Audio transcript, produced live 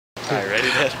Alright, ready,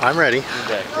 Dad? I'm ready.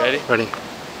 Okay, ready? Ready.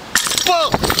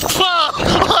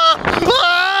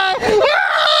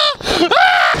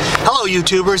 Hello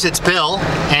YouTubers, it's Bill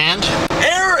and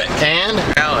Eric! And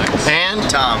Alex. And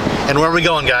Tom. And where are we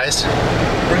going, guys?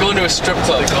 We're going to a strip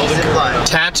club called the Zipline.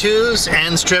 Tattoos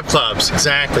and strip clubs.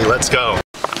 Exactly, let's go.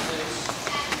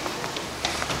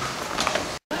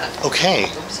 Okay,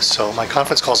 so my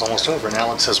conference call's almost over and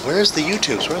Alex says, where's the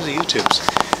YouTubes? Where's the YouTubes?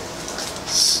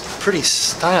 It's pretty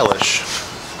stylish.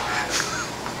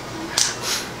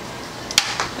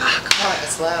 Come on,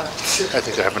 it's loud. I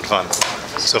think they're having fun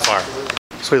so far.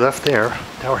 So we left there,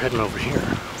 now we're heading over here.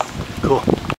 Cool.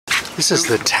 This is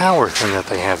the tower thing that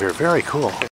they have here, very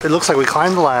cool. It looks like we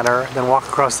climb the ladder, then walk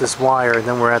across this wire, and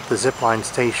then we're at the zipline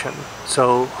station.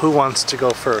 So who wants to go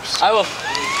first? I will.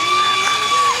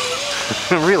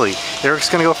 Really? Eric's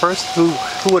gonna go first? Who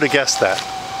would have guessed that?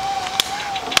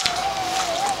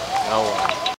 No one.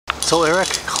 So Eric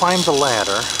climbed the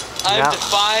ladder. I'm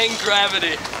defying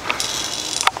gravity.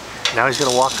 Now he's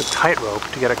gonna walk the tightrope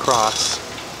to get across.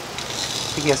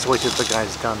 I think he has to wait till the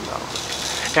guy's done though.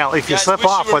 Now if you slip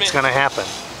off, what's gonna happen?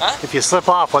 Huh? If you slip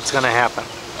off, what's gonna happen?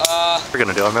 We're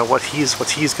gonna do. I mean, what he's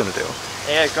gonna do.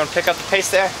 Yeah, gonna pick up the pace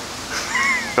there.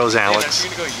 Goes Man, Alex. are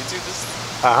you gonna go YouTube this?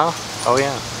 Oh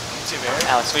yeah. YouTube, Eric?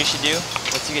 Alex, what you should do,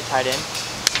 once you get tied in,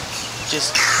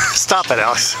 just... Stop it,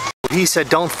 Alex. He said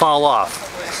don't fall off.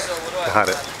 Wait, so what do I... Got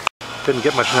it. Didn't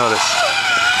get much notice.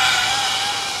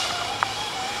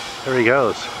 There he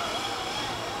goes.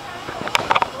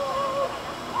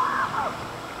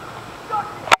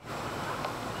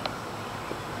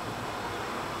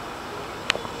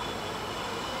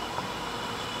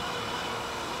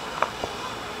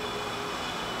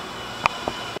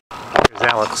 Here's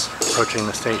Alex approaching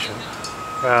the station.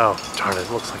 Oh, darn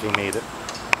it, looks like he made it.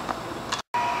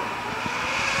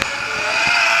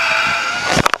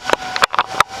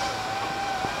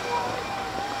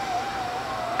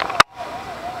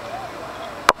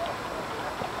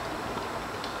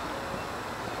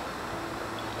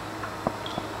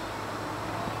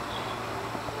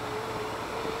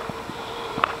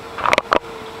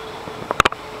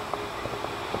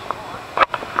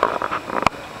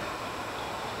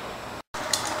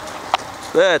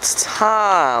 That's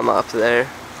Tom up there.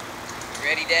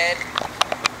 Ready, Dad?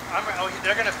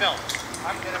 They're gonna film.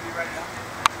 I'm gonna be ready now.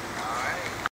 Alright.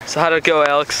 So how did it go,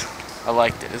 Alex? I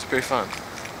liked it. It was pretty fun.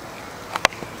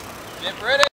 Get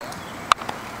ready.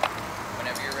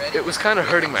 Whenever you're ready. It was kind of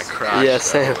hurting my crotch. Yeah,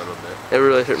 same. A little bit. It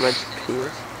really hurt my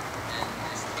penis.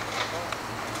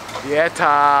 Yeah,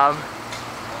 Tom.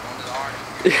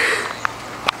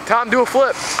 Tom, do a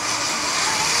flip.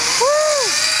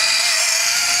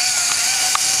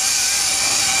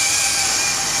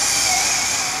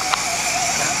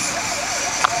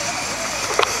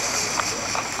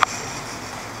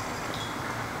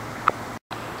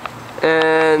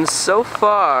 And so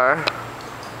far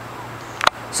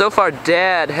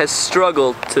Dad has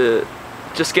struggled to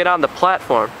just get on the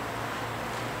platform.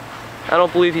 I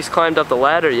don't believe he's climbed up the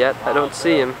ladder yet. I don't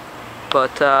see him.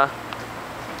 But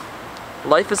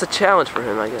life is a challenge for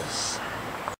him, I guess.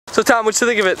 So Tom, what'd you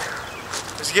think of it?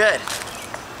 It was good.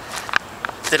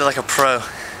 Did it like a pro.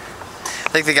 I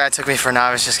think the guy took me for a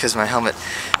novice just because my helmet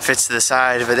fits to the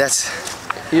side, but that's...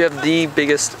 You have the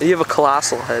biggest, you have a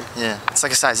colossal head. Yeah, it's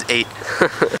like a size 8.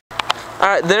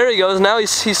 Alright, there he goes. Now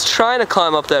he's trying to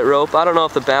climb up that rope. I don't know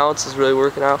if the balance is really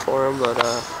working out for him, but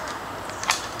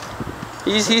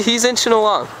he's inching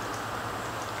along.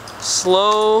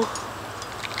 Slow,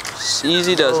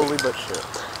 easy does it. Slowly but sure.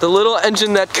 The little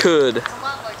engine that could.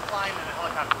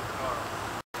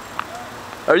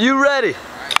 Are you ready?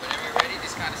 Alright, whenever you're ready,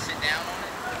 just kind of sit down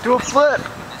on it. Do a flip.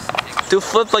 Do a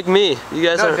flip like me. You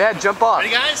guys are. Dad, jump off.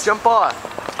 Ready, guys? Jump off.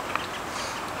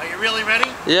 Are you really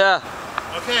ready? Yeah.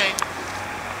 Okay.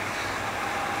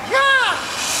 Yeah!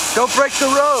 Don't break the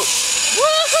rope.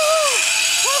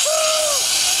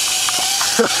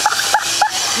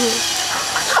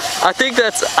 I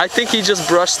think he just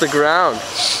brushed the ground.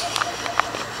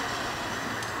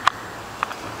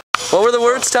 What were the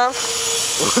words, Tom? Are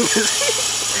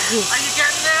you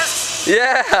getting this?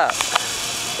 Yeah.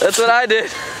 That's what I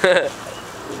did.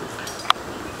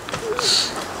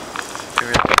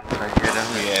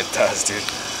 Yeah, it does, dude.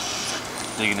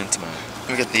 Digging into mine. Let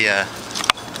me get the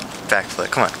back flip.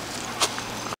 Come on.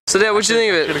 So Dad, what'd you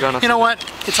think of it? You know what?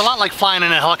 It's a lot like flying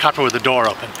in a helicopter with the door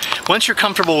open. Once you're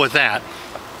comfortable with that,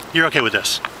 you're okay with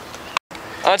this.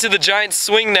 Onto the giant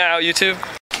swing now, YouTube.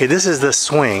 Okay, this is the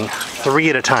swing, 3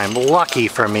 at a time. Lucky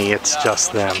for me, it's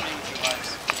just them.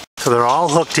 So they're all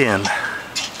hooked in.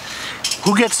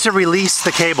 Who gets to release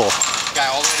the cable? Guy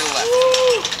all the way to the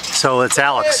left. So it's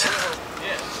Alex.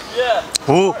 Yeah.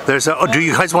 Ooh, there's a, oh, do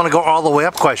you guys want to go all the way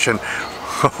up question?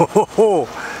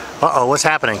 Uh-oh, what's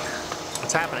happening?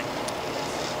 What's happening?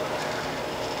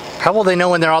 How will they know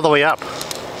when they're all the way up? They're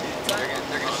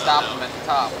gonna stop them at the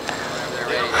top whenever they're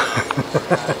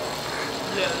ready.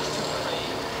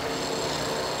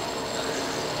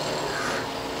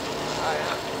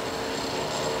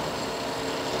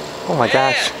 Oh my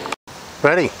gosh.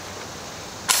 Ready?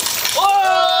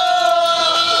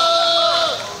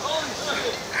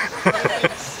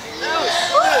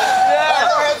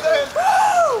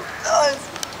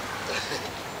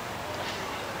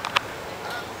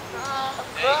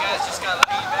 Hey guys, just gotta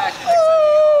lean back.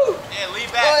 Yeah, lean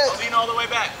back. I'll lean all the way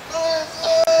back. I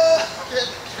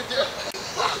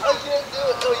can't do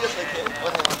it. Oh, yes, I can.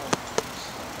 What happened?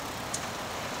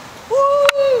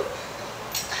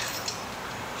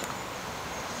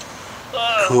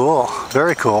 Cool.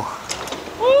 Very cool.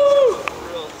 Woo!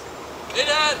 Hey,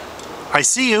 Dad. I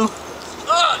see you.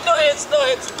 Oh, no hits, no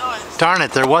hits, no hits. Darn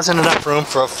it, there wasn't enough room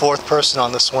for a fourth person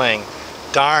on the swing.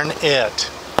 Darn it. It's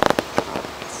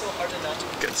so hard to not.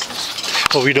 Good.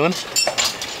 What were you doing?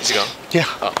 Is he gone? Yeah.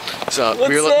 Oh. So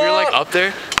we were like up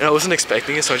there, and I wasn't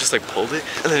expecting it, so I just like pulled it,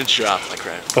 and then it dropped like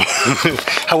right.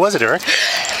 How was it, Eric?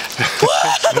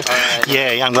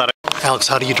 Yay, I'm glad. Alex,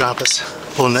 how do you drop us?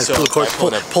 Pull us now.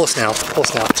 Pull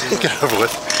us now. Get it over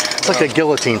with. It's like a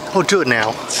guillotine. Oh, do it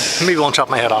now. Maybe it won't chop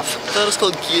my head off. I thought it was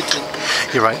called guillotine.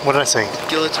 You're right. What did I say?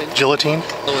 Guillotine. Guillotine?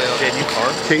 Dad, you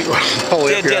carved?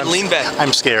 Hey, Dad, lean back.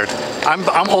 I'm scared. I'm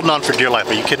holding on for dear life.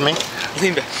 Are you kidding me?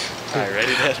 Lean back. All right,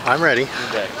 ready, Dad? I'm ready.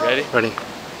 Lean back. Ready? Ready.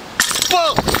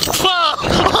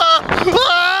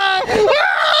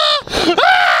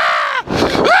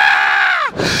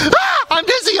 I'm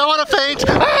dizzy. I want to faint.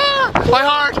 My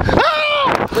heart.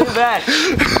 Lean back.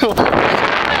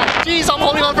 Jeez, I'm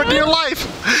holding on for dear life.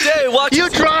 Dad, watch You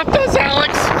dropped us,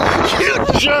 Alex. You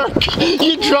jerk.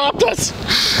 You dropped us.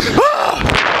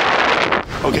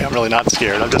 Okay, I'm really not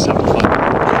scared. I'm just having fun.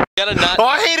 Gotta not. Oh,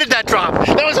 I hated that drop.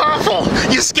 That was awful.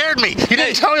 You scared me. You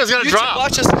didn't tell me I was going to drop.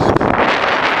 Watch us.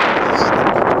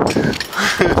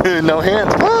 No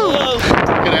hands. Woo.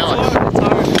 Good, Alex.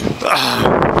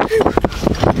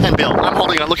 And Bill, I'm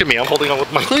holding on. Look at me. I'm holding on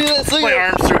with my, my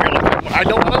arms through here. I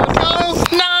don't want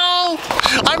to. No!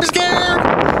 I'm scared.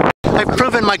 I've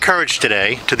proven my courage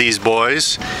today to these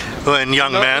boys and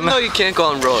young men. No, you can't go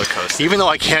on roller coasters. Even though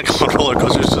I can't go on roller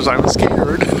coasters because I'm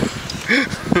scared.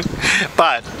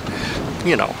 But,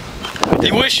 you know.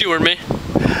 You wish you were me.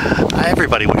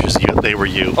 Everybody wishes they were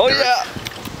you. Oh, Eric. yeah.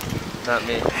 Not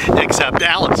me. Except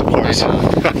Alex, of course.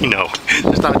 I know.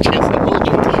 There's not a chance that we'll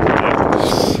do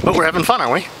it. But we're having fun,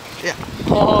 aren't we? Yeah.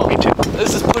 Oh, me too.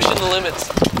 This is pushing the limits.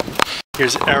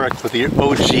 Here's Eric with the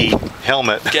OG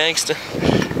helmet. Gangsta.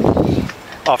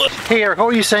 Oh. Hey Eric, what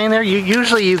were you saying there?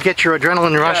 Usually you get your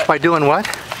adrenaline rush by doing what?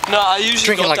 No, I usually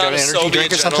Drinking go like down an to energy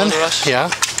drink or something? rush. Yeah.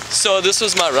 So this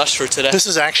was my rush for today. This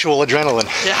is actual adrenaline.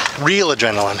 Yeah. Real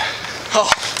adrenaline. Oh.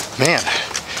 Man.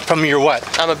 From your what?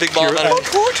 I'm a big ball of energy.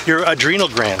 Your adrenal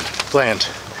gland.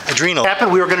 Adrenal. What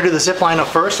happened? We were going to do the zip line up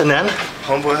first and then?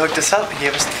 Homeboy hooked us up. He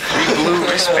gave us the free blue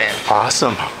wristband.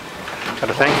 Awesome.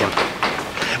 Gotta thank him.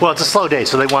 Well, it's a slow day,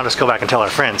 so they want us to go back and tell our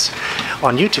friends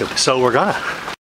on YouTube. So we're gonna.